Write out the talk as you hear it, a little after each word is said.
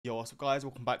Yo, what's up guys,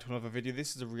 welcome back to another video.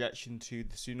 This is a reaction to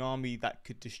the tsunami that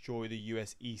could destroy the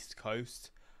US East Coast.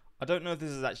 I don't know if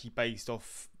this is actually based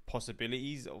off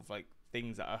possibilities of like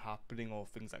things that are happening or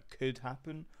things that could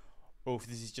happen, or if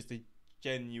this is just a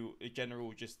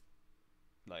general just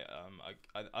like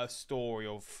a story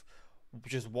of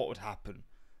just what would happen.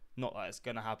 Not that it's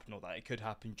gonna happen or that it could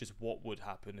happen, just what would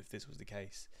happen if this was the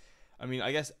case. I mean,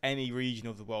 I guess any region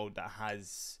of the world that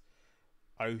has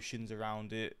oceans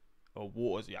around it or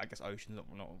waters. Yeah, I guess oceans,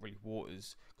 not really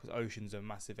waters, because oceans are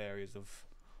massive areas of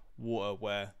water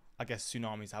where I guess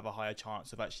tsunamis have a higher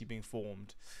chance of actually being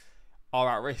formed, are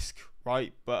at risk,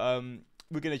 right? But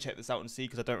we're gonna check this out and see,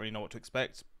 because I don't really know what to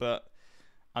expect. But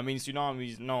I mean,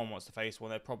 tsunamis, no one wants to face one.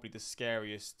 They're probably the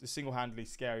scariest, the single-handedly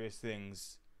scariest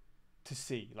things to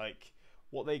see. Like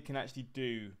what they can actually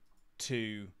do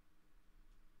to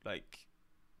like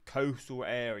coastal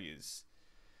areas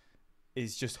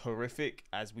is just horrific,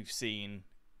 as we've seen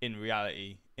in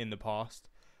reality in the past.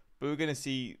 But we're going to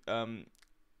see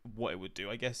what it would do,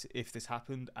 I guess, if this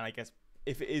happened. And I guess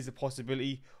if it is a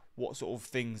possibility, what sort of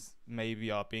things maybe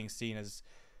are being seen as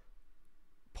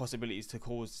possibilities to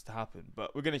cause this to happen.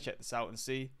 But we're going to check this out and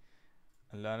see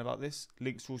and learn about this.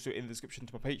 Links are also in the description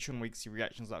to my Patreon, where you can see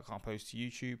reactions that I can't post to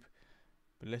YouTube.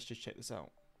 But let's just check this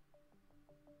out.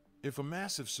 If a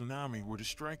massive tsunami were to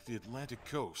strike the Atlantic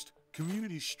coast,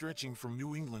 communities stretching from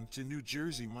New England to New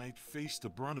Jersey might face the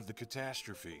brunt of the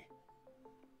catastrophe.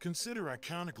 Consider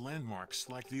iconic landmarks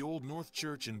like the Old North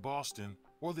Church in Boston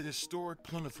or the historic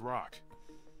Plymouth Rock.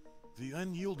 The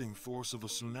unyielding force of a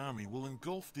tsunami will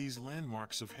engulf these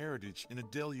landmarks of heritage in a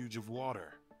deluge of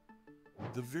water.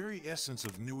 The very essence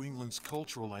of New England's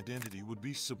cultural identity would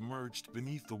be submerged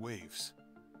beneath the waves.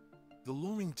 The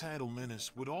looming tidal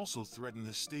menace would also threaten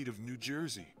the state of New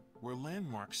Jersey, where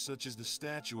landmarks such as the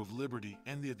Statue of Liberty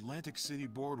and the Atlantic City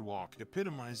Boardwalk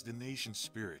epitomize the nation's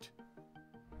spirit.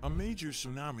 A major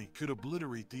tsunami could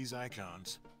obliterate these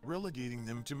icons, relegating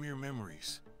them to mere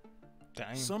memories.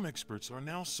 Dang. Some experts are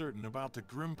now certain about the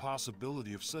grim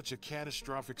possibility of such a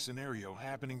catastrophic scenario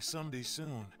happening someday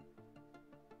soon.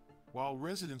 While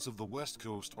residents of the West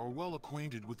Coast are well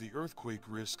acquainted with the earthquake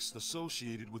risks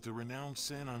associated with the renowned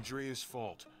San Andreas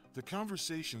Fault, the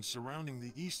conversation surrounding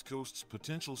the East Coast's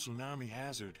potential tsunami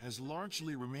hazard has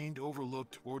largely remained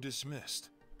overlooked or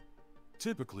dismissed.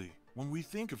 Typically, when we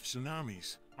think of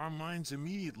tsunamis, our minds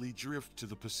immediately drift to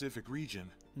the Pacific region.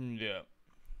 Yeah,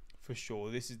 for sure.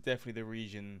 This is definitely the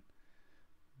region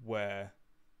where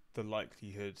the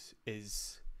likelihood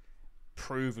is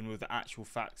proven with the actual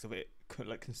facts of it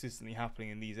like consistently happening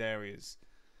in these areas.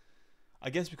 I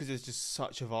guess because there's just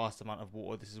such a vast amount of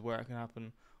water, this is where it can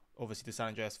happen. Obviously the San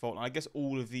Andreas fault, and I guess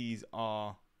all of these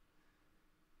are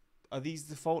these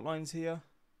the fault lines here,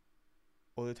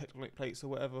 or the tectonic plates or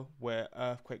whatever, where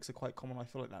earthquakes are quite common. I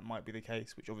feel like that might be the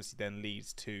case, which obviously then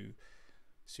leads to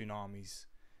tsunamis.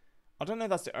 I don't know if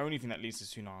that's the only thing that leads to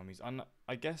tsunamis.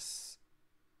 I guess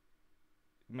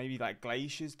maybe like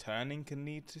glaciers turning can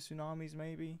lead to tsunamis,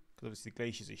 maybe, because obviously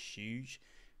glaciers are huge.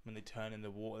 When they turn in the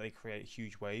water, they create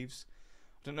huge waves.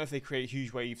 I don't know if they create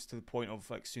huge waves to the point of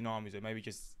like tsunamis, or maybe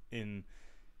just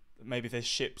maybe if there's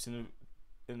ships in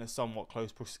a somewhat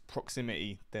close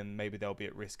proximity, then maybe they'll be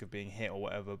at risk of being hit or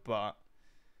whatever. But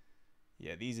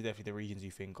yeah, these are definitely the regions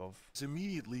you think of.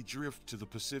 Immediately drift to the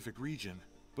Pacific region,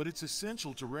 but it's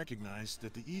essential to recognize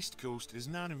that the East Coast is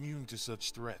not immune to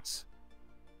such threats.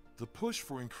 The push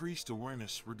for increased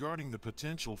awareness regarding the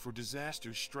potential for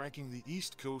disasters striking the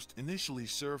East Coast initially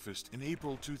surfaced in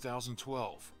April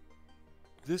 2012.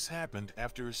 This happened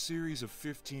after a series of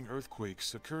 15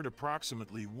 earthquakes occurred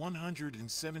approximately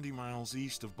 170 miles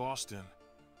east of Boston.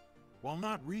 While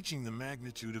not reaching the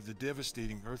magnitude of the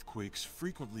devastating earthquakes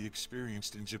frequently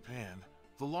experienced in Japan,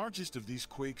 the largest of these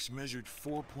quakes measured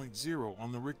 4.0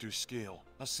 on the Richter scale,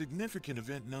 a significant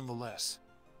event nonetheless.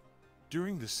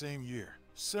 During the same year,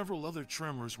 several other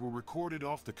tremors were recorded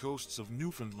off the coasts of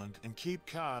Newfoundland and Cape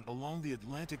Cod along the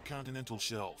Atlantic continental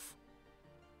shelf.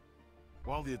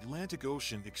 While the Atlantic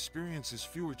Ocean experiences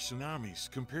fewer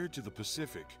tsunamis compared to the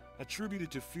Pacific,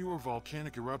 attributed to fewer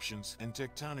volcanic eruptions and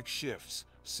tectonic shifts,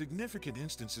 significant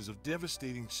instances of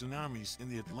devastating tsunamis in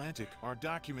the Atlantic are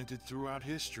documented throughout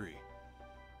history.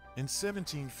 In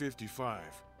 1755,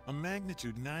 a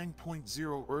magnitude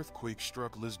 9.0 earthquake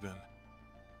struck Lisbon.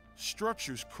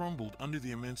 Structures crumbled under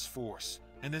the immense force,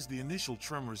 and as the initial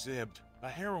tremors ebbed, a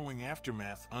harrowing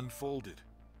aftermath unfolded.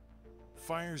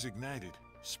 Fires ignited,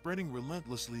 spreading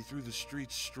relentlessly through the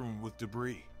streets strewn with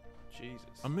debris. Jesus.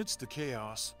 Amidst the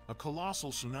chaos, a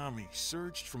colossal tsunami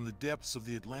surged from the depths of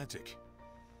the Atlantic.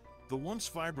 The once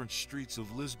vibrant streets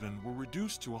of Lisbon were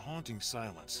reduced to a haunting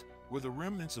silence, where the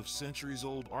remnants of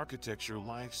centuries-old architecture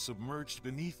lie submerged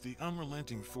beneath the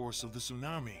unrelenting force of the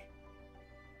tsunami.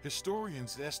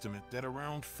 Historians estimate that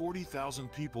around 40,000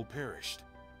 people perished.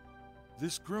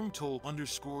 This grim toll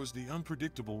underscores the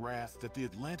unpredictable wrath that the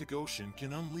Atlantic Ocean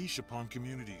can unleash upon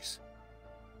communities.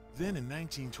 Then in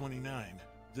 1929,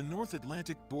 the North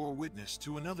Atlantic bore witness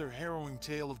to another harrowing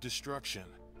tale of destruction.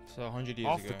 So 100 years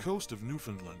Off ago. the coast of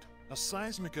Newfoundland, a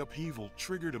seismic upheaval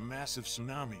triggered a massive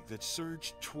tsunami that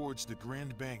surged towards the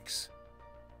Grand Banks.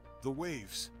 The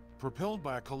waves, propelled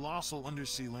by a colossal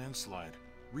undersea landslide,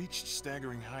 reached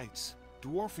staggering heights,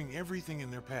 dwarfing everything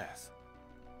in their path.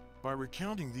 By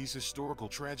recounting these historical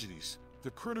tragedies,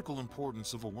 the critical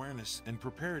importance of awareness and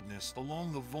preparedness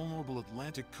along the vulnerable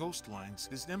Atlantic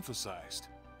coastlines is emphasized.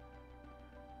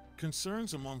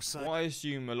 Concerns among What I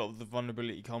assume a lot of the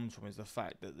vulnerability comes from is the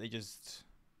fact that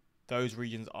those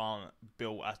regions aren't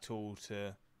built at all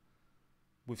to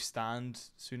withstand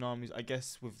tsunamis. I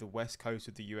guess with the west coast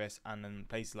of the US and then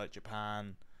places like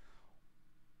Japan,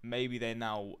 maybe they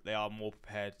are more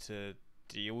prepared to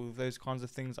deal with those kinds of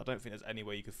things. I don't think there's any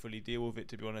way you could fully deal with it,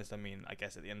 to be honest. I mean, I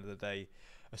guess at the end of the day,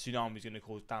 a tsunami is going to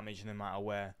cause damage no matter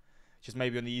where. Just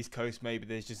maybe on the east coast, maybe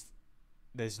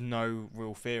there's no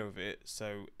real fear of it.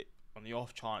 So on the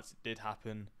off chance it did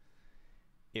happen,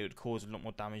 it would cause a lot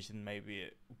more damage than maybe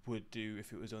it would do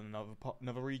if it was on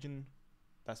another region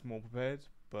that's more prepared.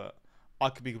 But I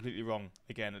could be completely wrong.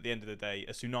 Again, at the end of the day,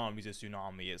 a tsunami is a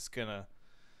tsunami. It's gonna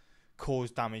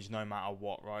cause damage no matter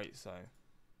what, right? So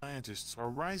scientists are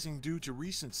rising due to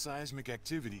recent seismic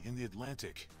activity in the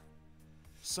Atlantic.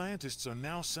 Scientists are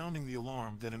now sounding the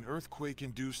alarm that an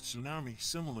earthquake-induced tsunami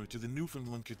similar to the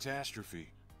Newfoundland catastrophe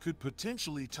could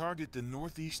potentially target the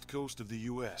northeast coast of the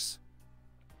U.S.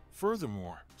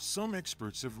 Furthermore, some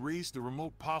experts have raised the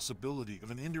remote possibility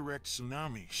of an indirect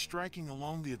tsunami striking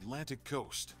along the Atlantic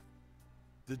coast.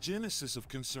 The genesis of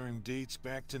concern dates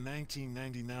back to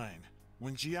 1999,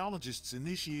 when geologists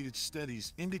initiated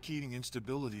studies indicating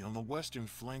instability on the western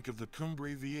flank of the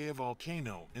Cumbre Vieja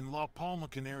volcano in La Palma,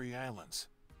 Canary Islands.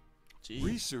 Jeez.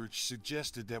 Research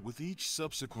suggested that with each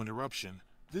subsequent eruption,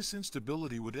 this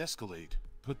instability would escalate,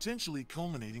 potentially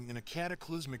culminating in a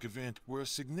cataclysmic event where a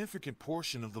significant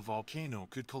portion of the volcano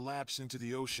could collapse into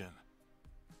the ocean.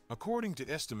 According to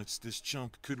estimates, this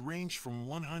chunk could range from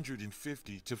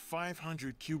 150 to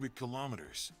 500 cubic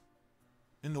kilometers.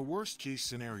 In the worst-case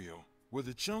scenario, where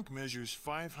the chunk measures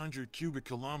 500 cubic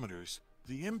kilometers,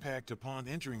 the impact upon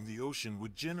entering the ocean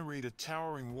would generate a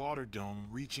towering water dome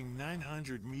reaching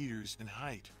 900 meters in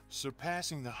height,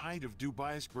 surpassing the height of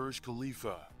Dubai's Burj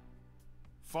Khalifa.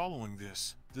 Following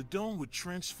this, the dome would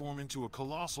transform into a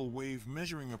colossal wave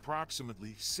measuring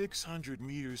approximately 600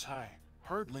 meters high,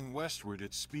 hurtling westward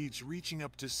at speeds reaching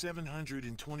up to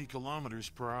 720 kilometers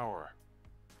per hour.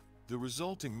 The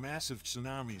resulting massive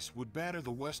tsunamis would batter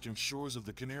the western shores of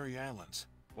the Canary Islands,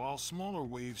 while smaller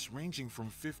waves ranging from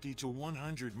 50 to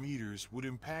 100 meters would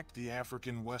impact the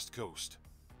African west coast.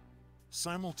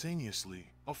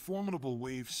 Simultaneously, a formidable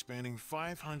wave spanning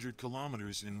 500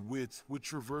 kilometers in width would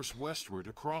traverse westward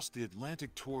across the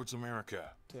Atlantic towards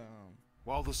America. Damn.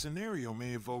 While the scenario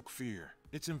may evoke fear,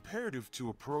 it's imperative to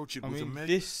approach it with a measure.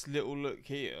 This little look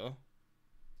here,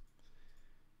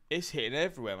 it's hitting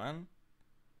everywhere, man.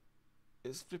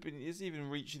 It's even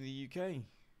reaching the UK.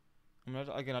 I mean,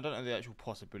 I don't know the actual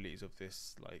possibilities of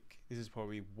this. Like, this is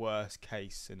probably worst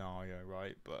case scenario,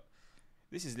 right? But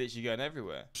this is literally going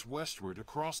everywhere. Westward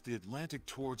across the Atlantic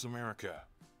towards America.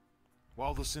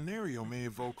 While the scenario may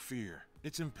evoke fear,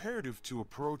 it's imperative to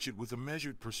approach it with a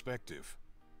measured perspective.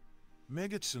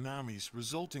 Mega tsunamis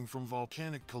resulting from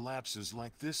volcanic collapses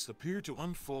like this appear to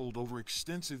unfold over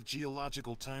extensive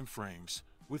geological timeframes,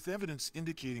 with evidence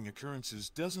indicating occurrences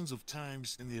dozens of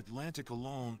times in the Atlantic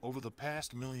alone over the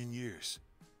past million years.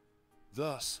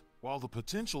 Thus, while the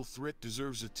potential threat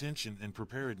deserves attention and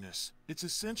preparedness, it's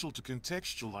essential to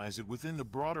contextualize it within the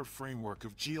broader framework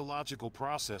of geological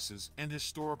processes and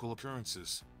historical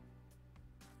occurrences.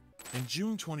 In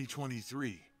June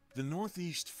 2023, the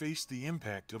Northeast faced the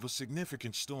impact of a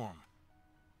significant storm.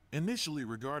 Initially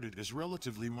regarded as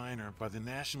relatively minor by the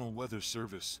National Weather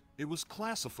Service, it was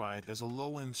classified as a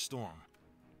low-end storm.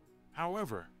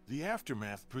 However, the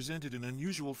aftermath presented an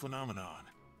unusual phenomenon.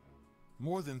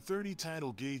 More than 30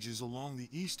 tidal gauges along the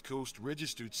East Coast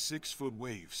registered 6-foot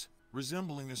waves,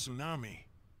 resembling a tsunami.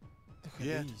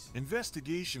 Yet,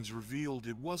 investigations revealed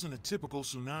it wasn't a typical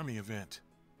tsunami event.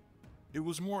 It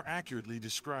was more accurately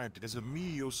described as a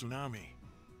meteotsunami.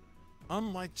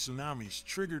 Unlike tsunamis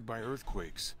triggered by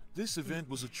earthquakes, this event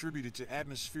was attributed to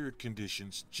atmospheric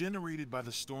conditions generated by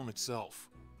the storm itself.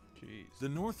 Jeez. The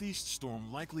northeast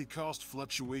storm likely caused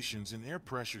fluctuations in air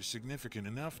pressure significant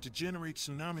enough to generate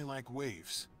tsunami-like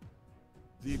waves.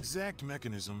 The exact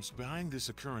mechanisms behind this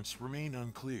occurrence remain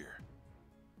unclear.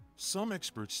 Some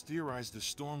experts theorize the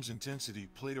storm's intensity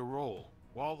played a role,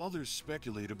 while others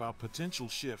speculate about potential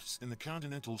shifts in the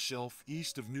continental shelf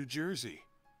east of New Jersey.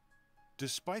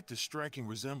 Despite the striking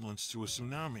resemblance to a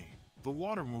tsunami, the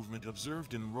water movement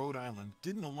observed in Rhode Island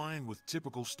didn't align with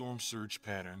typical storm surge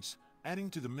patterns,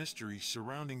 adding to the mystery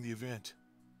surrounding the event.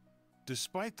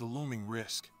 Despite the looming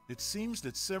risk, it seems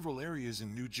that several areas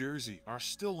in New Jersey are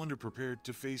still underprepared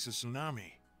to face a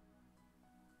tsunami.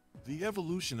 The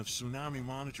evolution of tsunami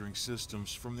monitoring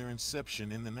systems from their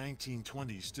inception in the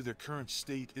 1920s to their current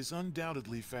state is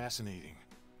undoubtedly fascinating.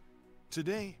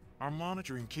 Today, our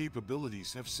monitoring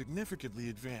capabilities have significantly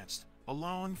advanced,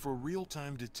 allowing for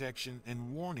real-time detection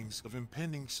and warnings of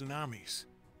impending tsunamis.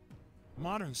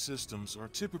 Modern systems are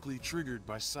typically triggered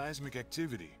by seismic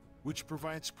activity, which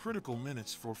provides critical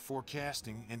minutes for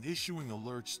forecasting and issuing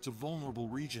alerts to vulnerable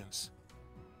regions.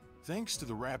 Thanks to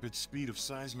the rapid speed of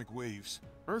seismic waves,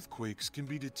 earthquakes can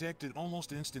be detected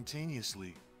almost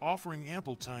instantaneously, offering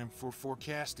ample time for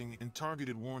forecasting and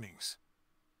targeted warnings.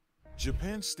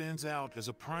 Japan stands out as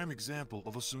a prime example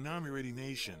of a tsunami-ready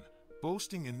nation,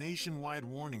 boasting a nationwide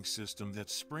warning system that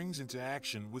springs into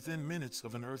action within minutes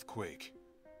of an earthquake.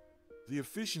 The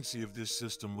efficiency of this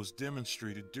system was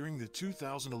demonstrated during the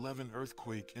 2011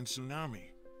 earthquake and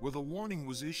tsunami, where the warning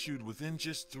was issued within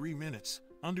just 3 minutes,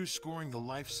 underscoring the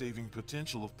life-saving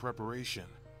potential of preparation.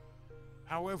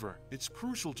 However, it's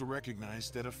crucial to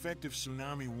recognize that effective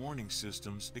tsunami warning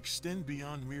systems extend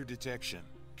beyond mere detection.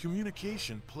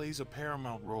 Communication plays a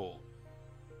paramount role.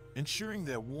 Ensuring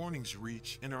that warnings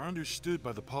reach and are understood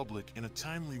by the public in a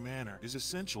timely manner is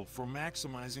essential for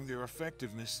maximizing their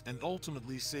effectiveness and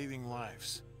ultimately saving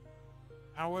lives.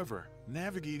 However,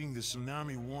 navigating the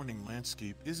tsunami warning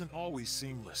landscape isn't always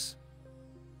seamless.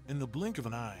 In the blink of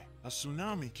an eye, a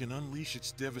tsunami can unleash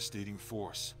its devastating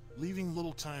force, leaving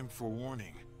little time for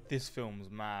warning. This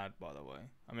film's mad, by the way.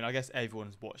 I mean, I guess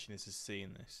everyone's watching this has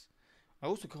seen this. I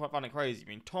also quite find it crazy. I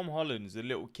mean, Tom Holland's a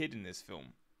little kid in this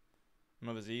film. And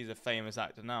obviously, he's a famous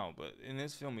actor now, but in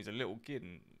this film, he's a little kid,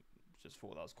 and just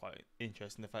thought that was quite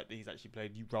interesting. The fact that he's actually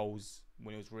played roles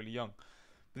when he was really young.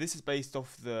 But this is based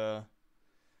off the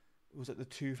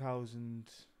 2000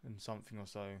 and something or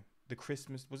so. The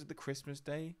Christmas, was it the Christmas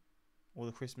Day, or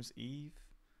the Christmas Eve,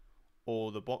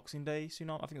 or the Boxing Day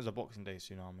tsunami? I think it was a Boxing Day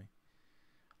tsunami.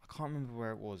 I can't remember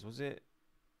where it was. Was it?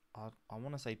 I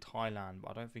want to say Thailand,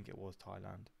 but I don't think it was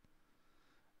Thailand.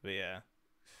 But yeah,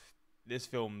 this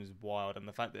film is wild, and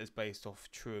the fact that it's based off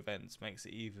true events makes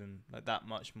it even like that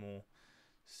much more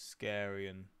scary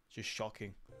and just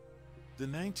shocking. The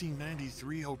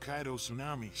 1993 Hokkaido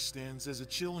tsunami stands as a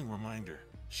chilling reminder,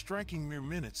 striking mere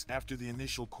minutes after the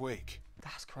initial quake.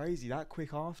 That's crazy, that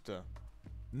quick after.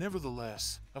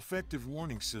 Nevertheless, effective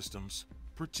warning systems,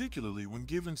 particularly when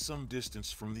given some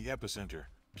distance from the epicenter,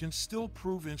 can still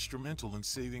prove instrumental in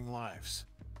saving lives.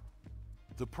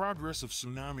 The progress of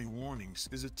tsunami warnings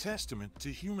is a testament to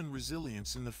human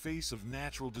resilience in the face of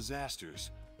natural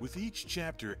disasters, with each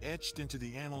chapter etched into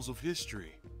the annals of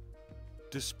history.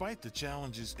 Despite the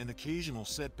challenges and occasional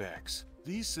setbacks,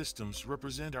 these systems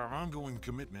represent our ongoing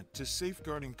commitment to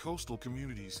safeguarding coastal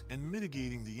communities and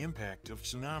mitigating the impact of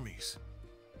tsunamis.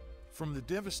 From the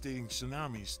devastating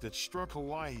tsunamis that struck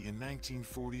Hawaii in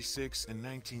 1946 and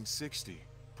 1960,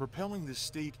 propelling the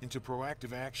state into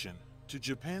proactive action, to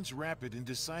Japan's rapid and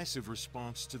decisive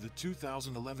response to the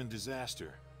 2011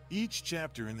 disaster, each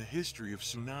chapter in the history of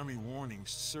tsunami warnings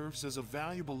serves as a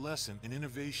valuable lesson in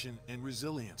innovation and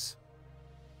resilience.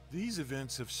 These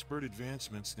events have spurred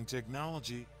advancements in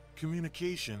technology,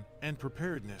 communication, and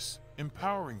preparedness,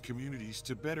 empowering communities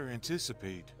to better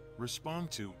anticipate,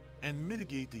 respond to, and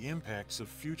mitigate the impacts of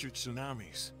future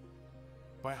tsunamis.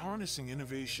 By harnessing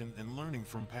innovation and learning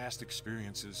from past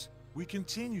experiences, we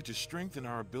continue to strengthen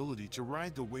our ability to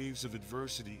ride the waves of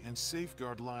adversity and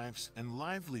safeguard lives and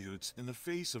livelihoods in the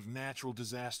face of natural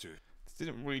disaster. This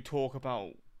didn't really talk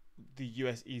about the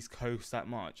US East Coast that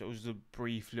much. It was just a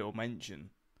brief little mention.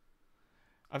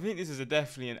 I think this is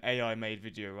definitely an AI made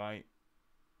video, right?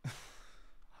 I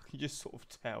can just sort of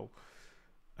tell.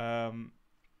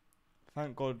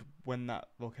 Thank God when that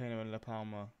volcano in La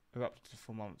Palma erupted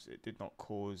for months, it did not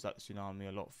cause that tsunami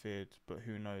a lot feared, but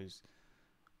who knows.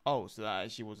 Oh, so that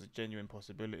actually was a genuine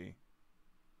possibility.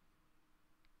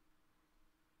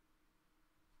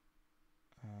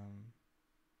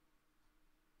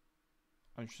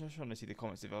 I'm just trying to see the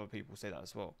comments if other people say that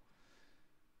as well.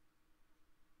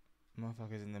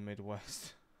 Motherfuckers in the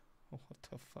Midwest. What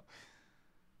the fuck?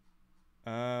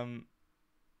 Um,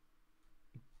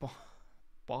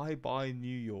 bye bye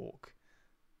New York.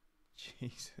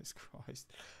 Jesus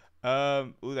Christ.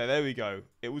 Oh, there we go.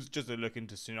 It was just a look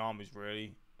into tsunamis,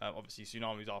 really. Obviously,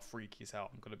 tsunamis are freaky as hell.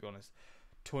 I'm gonna be honest.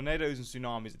 Tornadoes and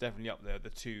tsunamis are definitely up there. The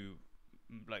two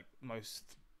like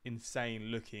most insane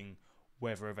looking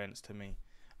weather events to me.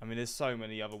 I mean, there's so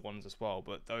many other ones as well,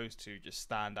 but those two just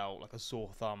stand out like a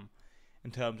sore thumb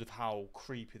in terms of how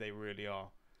creepy they really are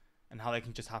and how they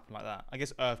can just happen like that. I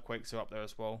guess earthquakes are up there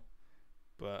as well,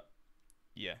 but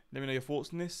yeah. Let me know your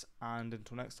thoughts on this, and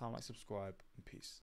until next time, like, subscribe, and peace.